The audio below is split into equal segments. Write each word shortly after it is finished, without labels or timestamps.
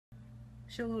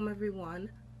Shalom everyone,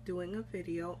 doing a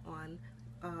video on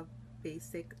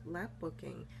basic lap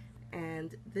booking,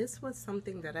 and this was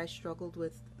something that I struggled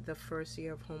with the first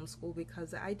year of homeschool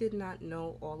because I did not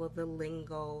know all of the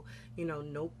lingo,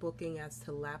 note booking as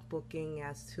to lap booking,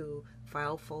 as to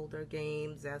file folder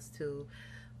games, as to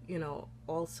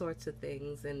all sorts of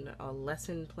things, and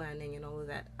lesson planning and all of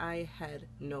that. I had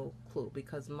no clue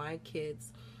because my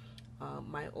kids,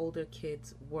 my older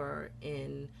kids were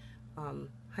in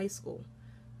high school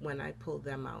when I pulled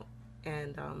them out.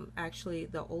 And actually,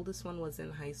 the oldest one was in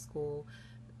high school,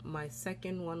 my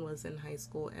second one was in high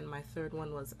school, and my third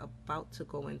one was about to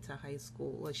go into high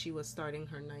school. Well, she was starting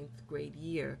her 9th grade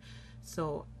year.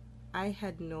 So I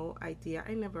had no idea.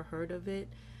 I never heard of it,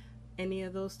 any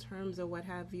of those terms or what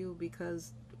have you,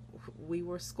 because we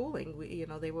were schooling.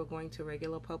 They were going to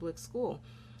regular public school.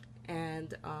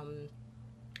 And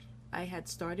I had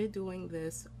started doing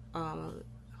this,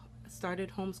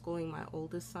 started homeschooling my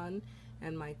oldest son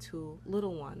and my two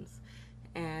little ones.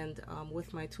 And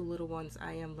with my two little ones,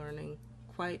 I am learning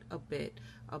quite a bit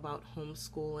about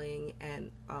homeschooling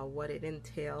and what it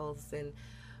entails, and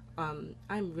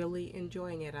I'm really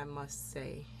enjoying it, I must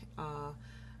say.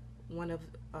 One of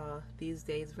these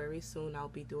days, very soon, I'll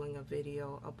be doing a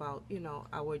video about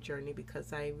our journey,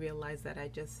 because I realize that I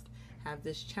just have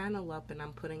this channel up and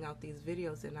I'm putting out these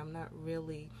videos and I'm not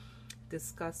really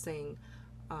discussing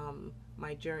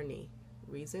my journey.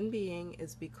 Reason being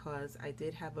is because I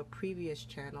did have a previous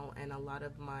channel, and a lot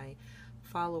of my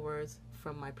followers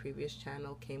from my previous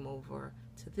channel came over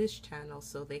to this channel,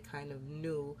 so they kind of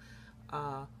knew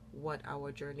what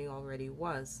our journey already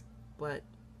was. But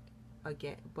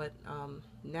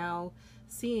now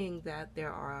seeing that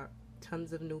there are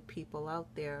tons of new people out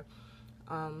there,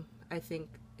 I think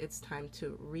it's time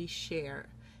to reshare,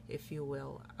 if you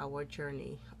will, our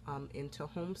journey into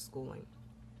homeschooling.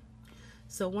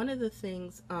 So one of the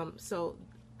things, so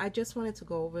I just wanted to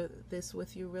go over this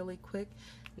with you really quick.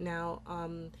 Now,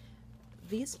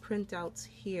 these printouts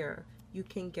here you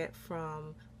can get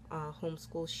from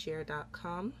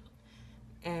homeschoolshare.com,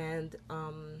 and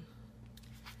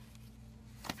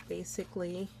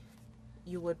basically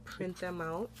you would print them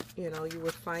out. You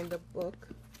would find a book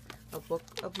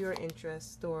of your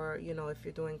interest, or if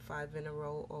you're doing 5 in a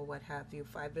row or what have you.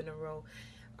 5 in a row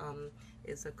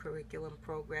is a curriculum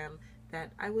program that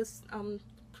I was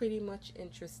pretty much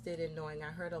interested in knowing. I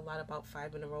heard a lot about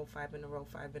 5 in a row, 5 in a row,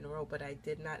 5 in a row, but I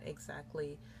did not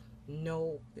exactly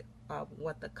know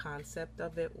what the concept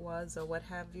of it was or what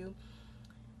have you.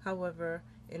 However,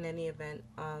 in any event,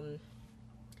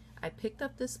 I picked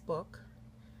up this book,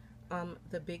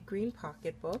 The Big Green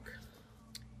Pocketbook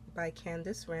by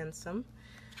Candace Ransom,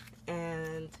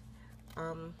 and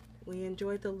we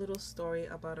enjoyed the little story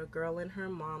about a girl and her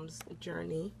mom's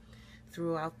journey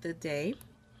throughout the day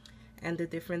and the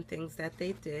different things that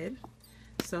they did.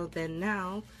 So then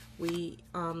now we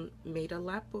made a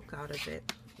lap book out of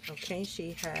it. Okay,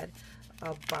 she had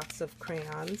a box of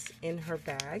crayons in her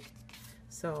bag.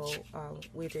 So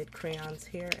we did crayons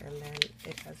here, and then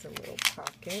it has a little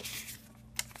pocket,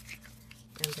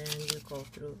 and then you go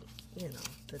through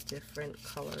the different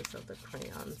colors of the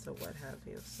crayons or what have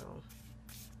you. So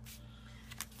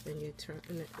then you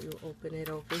open it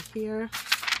over here,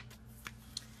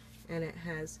 and it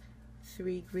has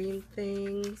 3 green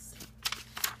things.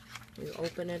 You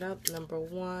open it up. Number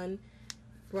 1,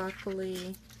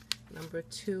 broccoli. Number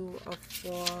 2, a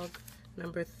frog.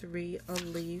 Number 3, a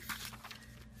leaf.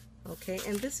 Okay,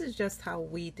 and this is just how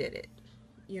we did it.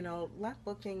 Lap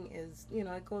booking is,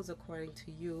 it goes according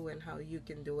to you and how you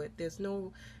can do it. There's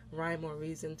no rhyme or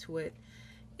reason to it.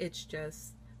 It's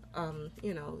just,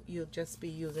 you'll just be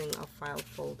using a file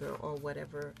folder or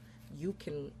whatever you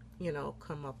can,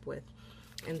 come up with.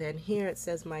 And then here it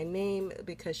says my name,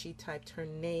 because she typed her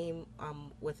name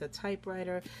with a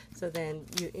typewriter. So then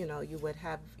you would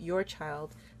have your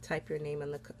child type their name in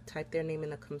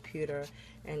the computer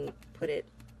and put it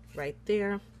right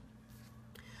there.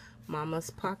 Mama's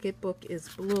pocketbook is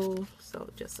blue, so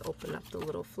just open up the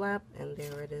little flap, and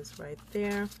there it is right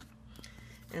there.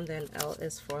 And then L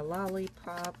is for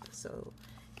lollipop, so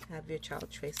have your child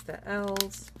trace the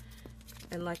L's.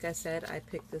 And like I said, I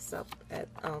picked this up at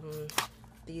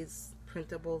these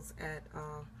printables at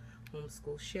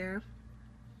Homeschool Share.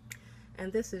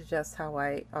 And this is just how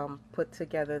I put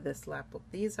together this lap book.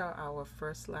 These are our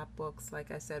first lap books, like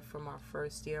I said, from our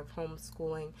first year of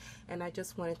homeschooling. And I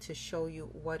just wanted to show you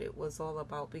what it was all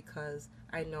about, because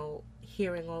I know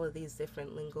hearing all of these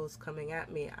different lingos coming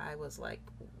at me, I was like,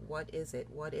 what is it?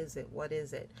 What is it? What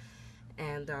is it?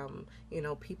 And,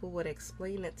 people would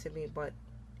explain it to me, but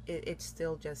it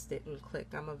still just didn't click.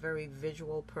 I'm a very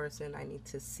visual person. I need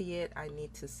to see it. I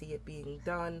need to see it being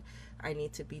done. I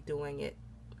need to be doing it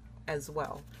as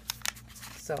well.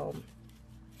 So,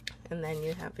 and then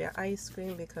you have your ice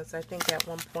cream, because I think at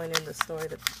one point in the story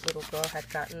the little girl had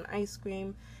gotten ice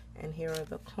cream, and here are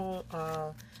the cone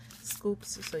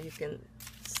scoops, so you can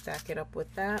stack it up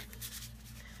with that.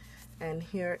 And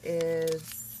here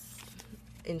is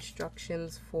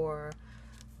instructions for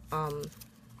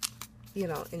you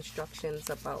know, instructions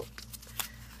about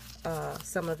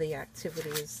some of the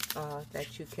activities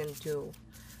that you can do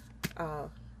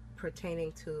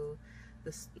pertaining to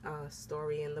the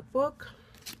story in the book.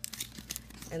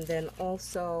 And then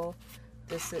also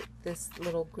this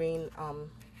little green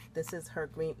this is her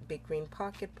big green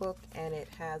pocketbook, and it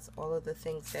has all of the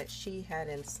things that she had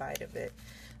inside of it.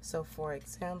 So for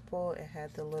example, it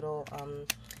had the little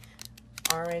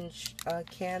orange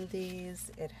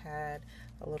candies, it had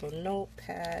a little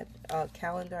notepad,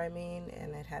 calendar I mean,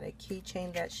 and it had a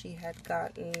keychain that she had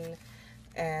gotten,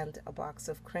 and a box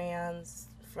of crayons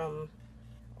from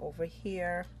over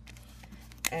here,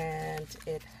 and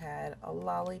it had a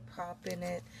lollipop in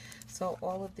it. So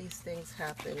all of these things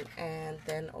happen. And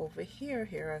then over here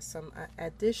are some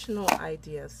additional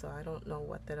ideas. So I don't know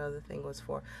what that other thing was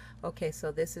for. Okay,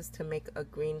 so this is to make a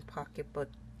green pocketbook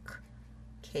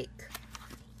cake.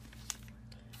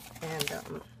 And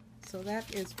so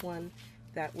that is one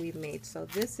that we made. So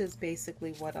this is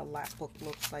basically what a lap book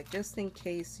looks like, just in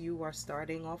case you are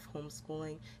starting off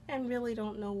homeschooling and really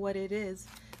don't know what it is.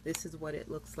 This is what it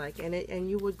looks like, and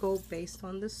you would go based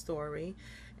on the story.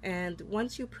 And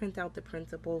once you print out the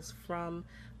printables from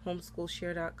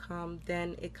homeschoolshare.com,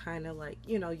 then it kind of like,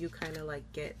 you know, you kind of like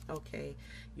get, okay,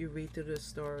 you read through the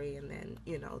story, and then,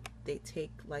 you know, they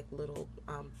take like little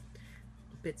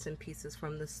bits and pieces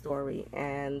from the story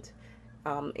and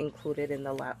include it in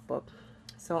the lap book.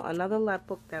 So another lap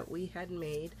book that we had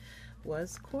made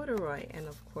was corduroy, and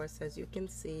of course, as you can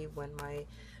see, when my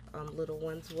little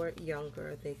ones were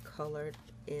younger, they colored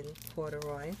in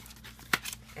corduroy.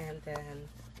 And then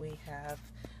we have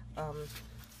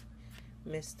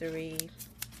mystery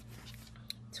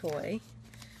toy,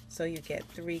 so you get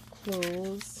 3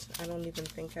 clues. I don't even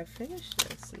think I finished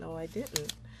this. No, I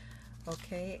didn't.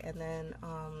 Okay, and then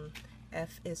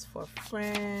F is for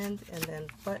friend, and then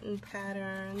button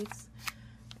patterns.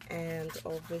 And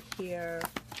over here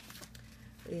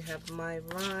we have my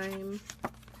rhyme,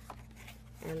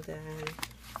 and then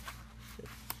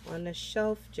on the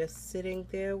shelf just sitting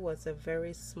there was a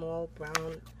very small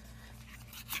brown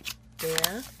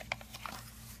bear.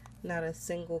 Not a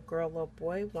single girl or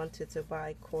boy wanted to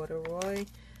buy corduroy,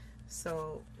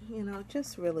 so, you know,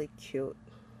 just really cute.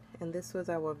 And this was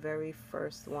our very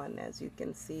first one. As you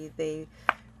can see, they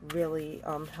really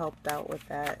helped out with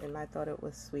that, and I thought it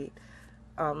was sweet.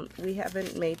 We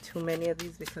haven't made too many of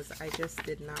these because I just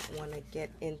did not want to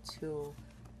get into,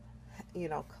 you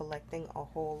know, collecting a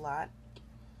whole lot,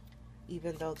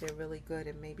 even though they're really good,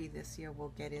 and maybe this year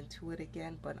we'll get into it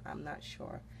again, but I'm not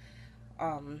sure.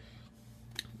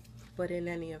 But in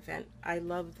any event, I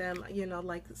love them. You know,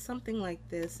 like something like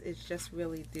this is just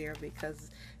really dear, because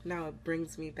now it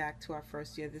brings me back to our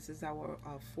first year. This is our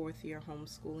 4th year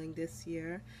homeschooling this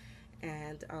year,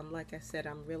 and like I said,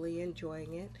 I'm really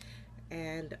enjoying it.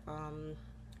 And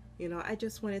you know, I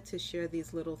just wanted to share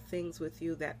these little things with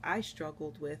you that I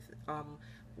struggled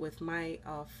with my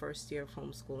first year of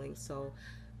homeschooling. So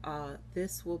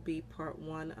this will be part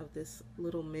 1 of this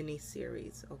little mini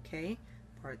series. Okay,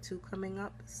 part 2 coming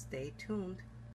up. Stay tuned.